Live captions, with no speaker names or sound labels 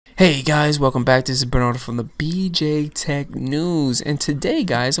Hey guys, welcome back. This is Bernardo from the BJTechNews, and today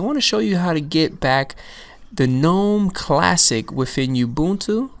guys I want to show you how to get back the GNOME Classic within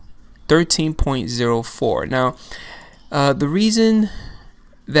Ubuntu 13.04. Now the reason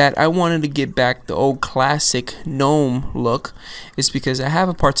that I wanted to get back the old classic GNOME look is because I have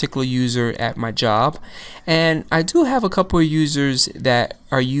a particular user at my job, and I do have a couple of users that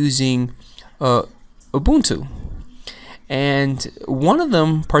are using Ubuntu. And one of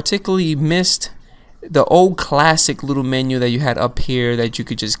them particularly missed the old classic little menu that you had up here that you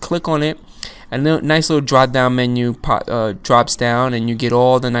could just click on it, and a nice little drop down menu drops down and you get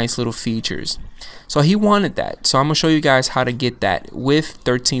all the nice little features. So he wanted that, so I'm gonna show you guys how to get that with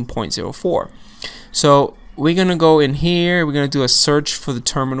 13.04. So we're gonna go in here, we're gonna do a search for the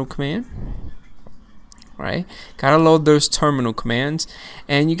terminal command. Right, gotta load those terminal commands,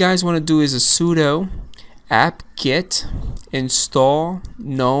 and you guys want to do is a sudo apt-get install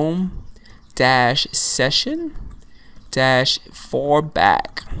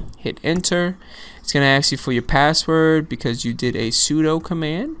gnome-session-4back. Hit enter. It's going to ask you for your password because you did a sudo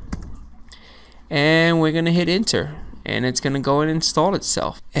command, and we're going to hit enter, and it's going to go and install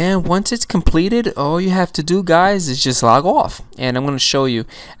itself. And once it's completed, all you have to do guys is just log off, and I'm going to show you.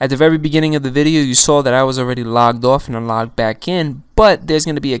 At the very beginning of the video you saw that I was already logged off and I logged back in, but there's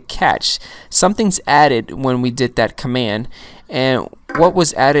going to be a catch. Something's added when we did that command, and what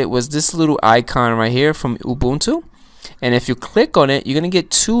was added was this little icon right here from Ubuntu, and if you click on it you're going to get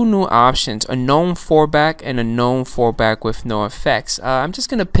two new options, a GNOME 4back and a GNOME 4back with no effects. I'm just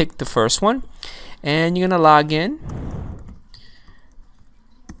going to pick the first one, and you're going to log in.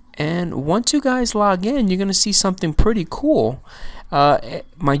 And once you guys log in, you're going to see something pretty cool.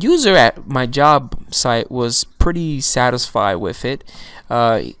 My user at my job site was pretty satisfied with it.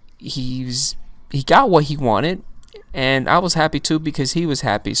 He got what he wanted, and I was happy too because he was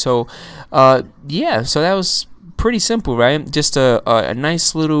happy. So yeah, so that was pretty simple, right? Just a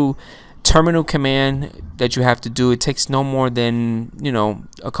nice little terminal command that you have to do. It takes no more than, you know,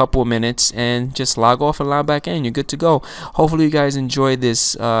 a couple of minutes, and just log off and log back in. You're good to go. Hopefully you guys enjoy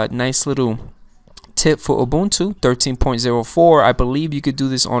this nice little tip for Ubuntu 13.04. I believe you could do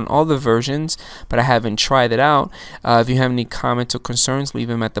this on all the versions, but I haven't tried it out. If you have any comments or concerns, leave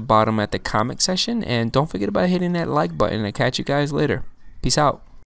them at the bottom at the comment section, and don't forget about hitting that like button. I'll catch you guys later. Peace out.